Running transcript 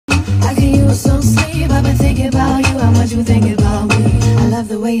I could use some sleep. I've been thinking about you, how much you think about me. I love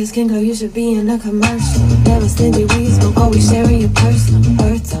the way your skin glow, you should be in a commercial. Never stingy, we smoke, always sharing your personal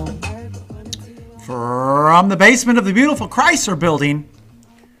earth tone. From the basement of the beautiful Chrysler building,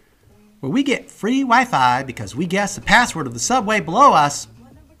 where we get free Wi-Fi because we guessed the password of the subway below us,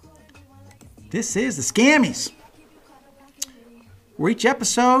 this is the Scammies. Where each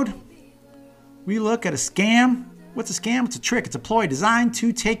episode, we look at a scam. What's a scam? It's a trick. It's a ploy designed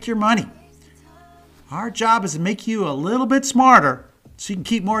to take your money. Our job is to make you a little bit smarter so you can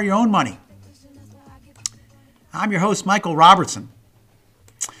keep more of your own money. I'm your host, Michael Robertson.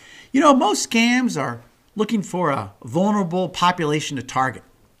 You know, most scams are looking for a vulnerable population to target.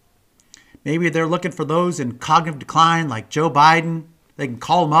 Maybe they're looking for those in cognitive decline like Joe Biden. They can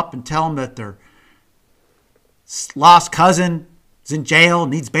call them up and tell them that their lost cousin is in jail,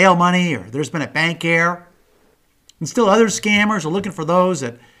 needs bail money, or there's been a bank error. And still other scammers are looking for those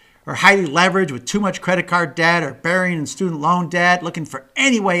that are highly leveraged with too much credit card debt or burying in student loan debt, looking for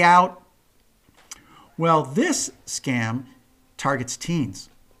any way out. Well, this scam targets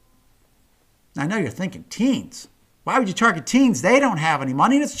teens. Now, I know you're thinking, teens? Why would you target teens? They don't have any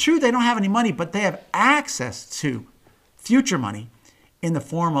money. And it's true, they don't have any money, but they have access to future money in the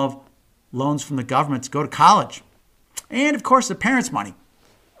form of loans from the government to go to college. And, of course, the parents' money.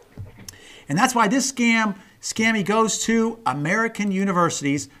 And that's why this scammy goes to American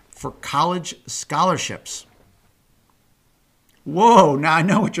universities for college scholarships. Whoa, now I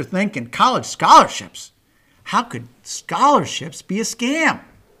know what you're thinking. College scholarships? How could scholarships be a scam?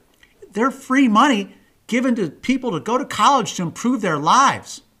 They're free money given to people to go to college to improve their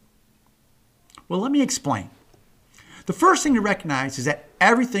lives. Well, let me explain. The first thing to recognize is that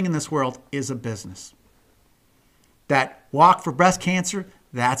everything in this world is a business. That walk for breast cancer,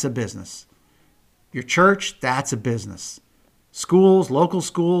 that's a business. Your church, that's a business. Schools, local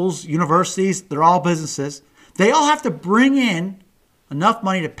schools, universities, they're all businesses. They all have to bring in enough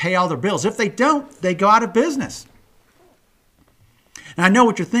money to pay all their bills. If they don't, they go out of business. And I know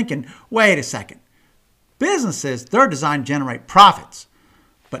what you're thinking. Wait a second. Businesses, they're designed to generate profits.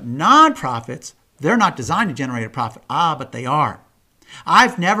 But nonprofits, they're not designed to generate a profit. But they are.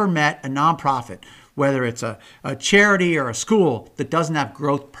 I've never met a nonprofit, whether it's a charity or a school, that doesn't have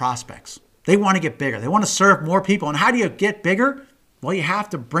growth prospects. They want to get bigger. They want to serve more people. And how do you get bigger? Well, you have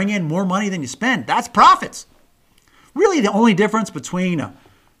to bring in more money than you spend. That's profits. Really, the only difference between a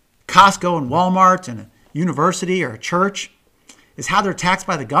Costco and Walmart and a university or a church is how they're taxed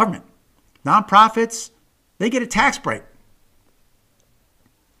by the government. Nonprofits, they get a tax break.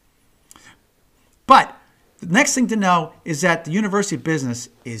 But the next thing to know is that the university business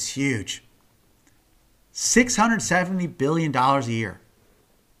is huge. $670 billion a year.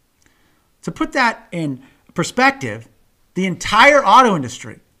 To put that in perspective, the entire auto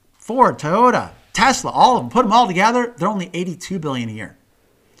industry, Ford, Toyota, Tesla, all of them, put them all together, they're only $82 billion a year.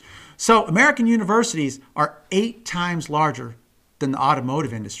 So American universities are 8 times larger than the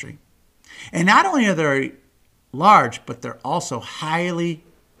automotive industry. And not only are they large, but they're also highly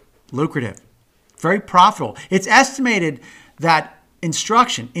lucrative, very profitable. It's estimated that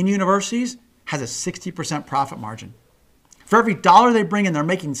instruction in universities has a 60% profit margin. For every dollar they bring in, they're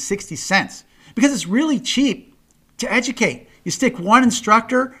making 60 cents because it's really cheap to educate. You stick one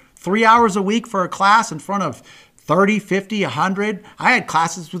instructor 3 hours a week for a class in front of 30, 50, 100. I had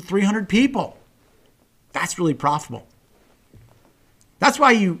classes with 300 people. That's really profitable. That's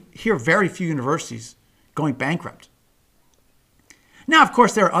why you hear very few universities going bankrupt. Now, of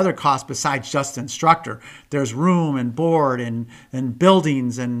course, there are other costs besides just the instructor. There's room and board and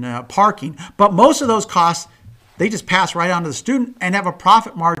buildings and parking. But most of those costs, they just pass right on to the student and have a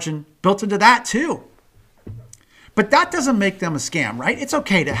profit margin built into that too. But that doesn't make them a scam, right? It's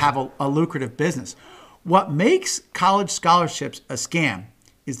okay to have a lucrative business. What makes college scholarships a scam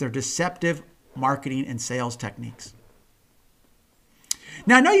is their deceptive marketing and sales techniques.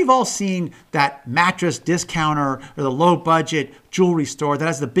 Now, I know you've all seen that mattress discounter or the low budget jewelry store that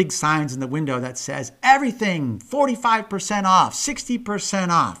has the big signs in the window that says everything 45% off, 60%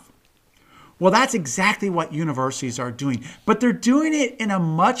 off. Well, that's exactly what universities are doing, but they're doing it in a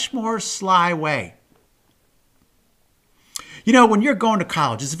much more sly way. You know, when you're going to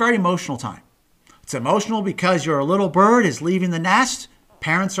college, it's a very emotional time. It's emotional because your little bird is leaving the nest.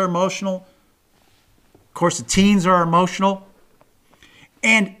 Parents are emotional. Of course, the teens are emotional.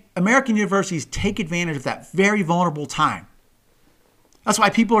 And American universities take advantage of that very vulnerable time. That's why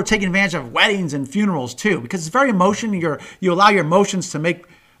people are taking advantage of weddings and funerals too, because it's very emotional. You allow your emotions to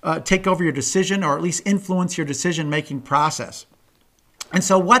take over your decision, or at least influence your decision-making process. And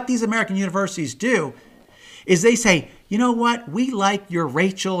so what these American universities do is they say, you know what? We like your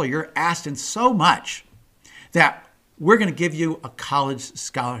Rachel or your Aston so much that we're going to give you a college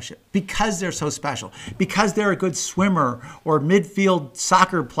scholarship because they're so special, because they're a good swimmer or midfield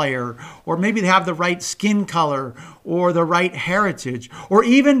soccer player, or maybe they have the right skin color or the right heritage, or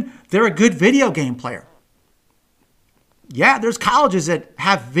even they're a good video game player. Yeah, there's colleges that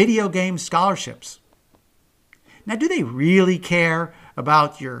have video game scholarships. Now, do they really care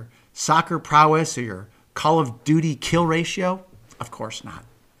about your soccer prowess or your Call of Duty kill ratio? Of course not.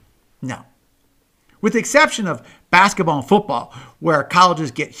 No. With the exception of basketball and football, where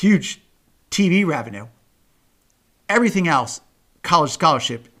colleges get huge TV revenue, everything else, college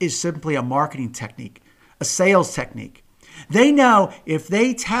scholarship, is simply a marketing technique, a sales technique. They know if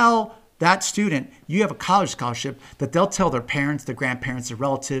they tell that student, you have a college scholarship, that they'll tell their parents, their grandparents, their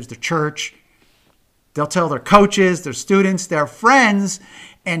relatives, their church. They'll tell their coaches, their students, their friends,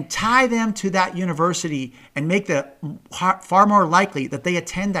 and tie them to that university and make it far more likely that they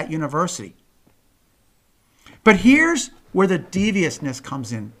attend that university. But here's where the deviousness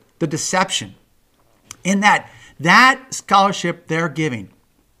comes in, the deception, in that scholarship they're giving,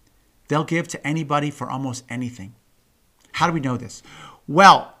 they'll give to anybody for almost anything. How do we know this?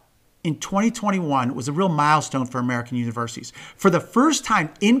 Well, in 2021 was a real milestone for American universities. For the first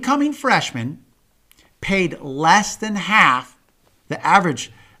time, incoming freshmen paid less than half, the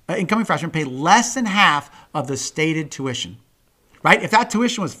average incoming freshman paid less than half of the stated tuition. Right? If that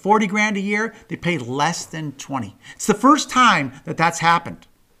tuition was $40,000 a year, they paid less than 20. It's the first time that that's happened.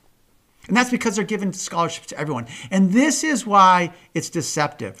 And that's because they're giving scholarships to everyone. And this is why it's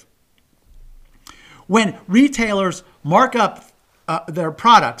deceptive. When retailers mark up their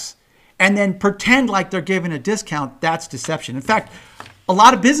products and then pretend like they're giving a discount, that's deception. In fact, a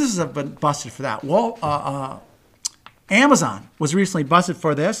lot of businesses have been busted for that. Well, Amazon was recently busted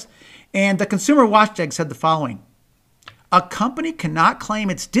for this. And the Consumer Watchdog said the following: a company cannot claim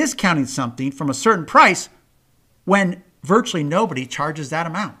it's discounting something from a certain price when virtually nobody charges that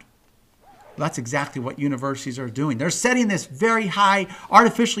amount. Well, that's exactly what universities are doing. They're setting this very high,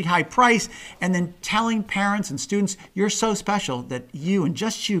 artificially high price, and then telling parents and students, you're so special that you and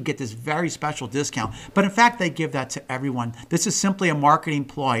just you get this very special discount. But in fact, they give that to everyone. This is simply a marketing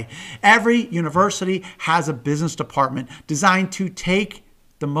ploy. Every university has a business department designed to take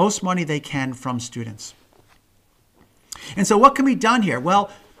the most money they can from students. And so what can be done here? Well,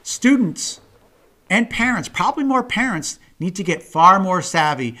 students and parents, probably more parents, need to get far more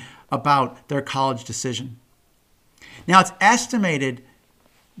savvy about their college decision. Now, it's estimated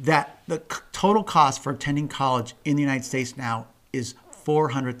that the total cost for attending college in the United States now is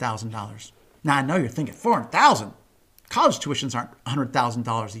 $400,000. Now, I know you're thinking, $400,000? College tuitions aren't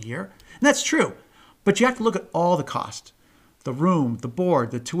 $100,000 a year. And that's true. But you have to look at all the costs. The room, the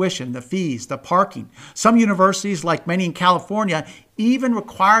board, the tuition, the fees, the parking. Some universities, like many in California, even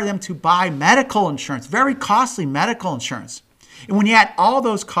require them to buy medical insurance, very costly medical insurance. And when you add all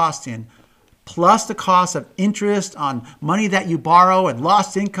those costs in, plus the cost of interest on money that you borrow and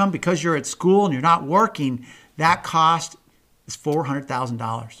lost income because you're at school and you're not working, that cost is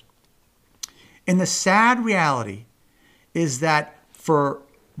 $400,000. And the sad reality is that for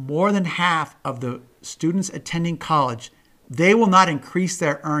more than half of the students attending college, they will not increase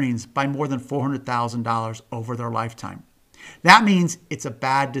their earnings by more than $400,000 over their lifetime. That means it's a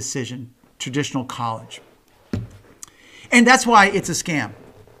bad decision, traditional college. And that's why it's a scam.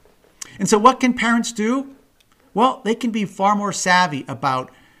 And so what can parents do? Well, they can be far more savvy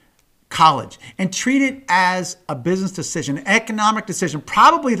about college and treat it as a business decision, an economic decision,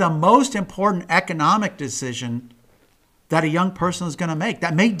 probably the most important economic decision that a young person is going to make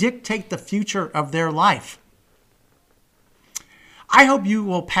that may dictate the future of their life. I hope you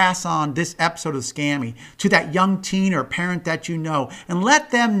will pass on this episode of Scammy to that young teen or parent that you know and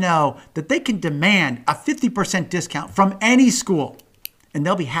let them know that they can demand a 50% discount from any school and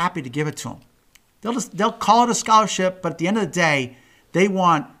they'll be happy to give it to them. They'll call it a scholarship, but at the end of the day, they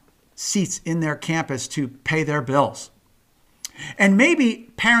want seats in their campus to pay their bills. And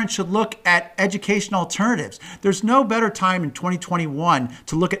maybe parents should look at education alternatives. There's no better time in 2021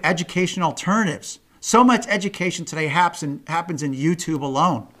 to look at education alternatives. So much education today happens in YouTube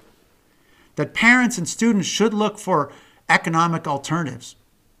alone that parents and students should look for economic alternatives.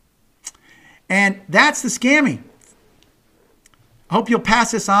 And that's the Scammy. I hope you'll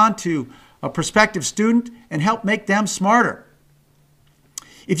pass this on to a prospective student and help make them smarter.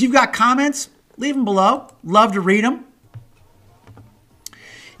 If you've got comments, leave them below. Love to read them.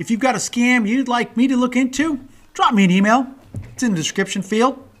 If you've got a scam you'd like me to look into, drop me an email. It's in the description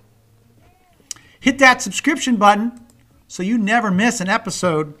field. Hit that subscription button so you never miss an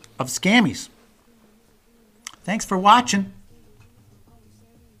episode of Scammies. Thanks for watching.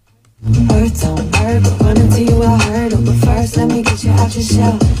 Birds on bird, but running to you a hurdle. But first, let me get you out your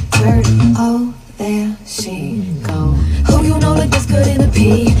shell. Turtle, oh, there she go. Who you know look this good in a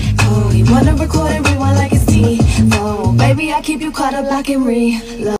pee? Cody, wanna record and rewind like it's T. Oh, baby, I keep you caught up like in reload.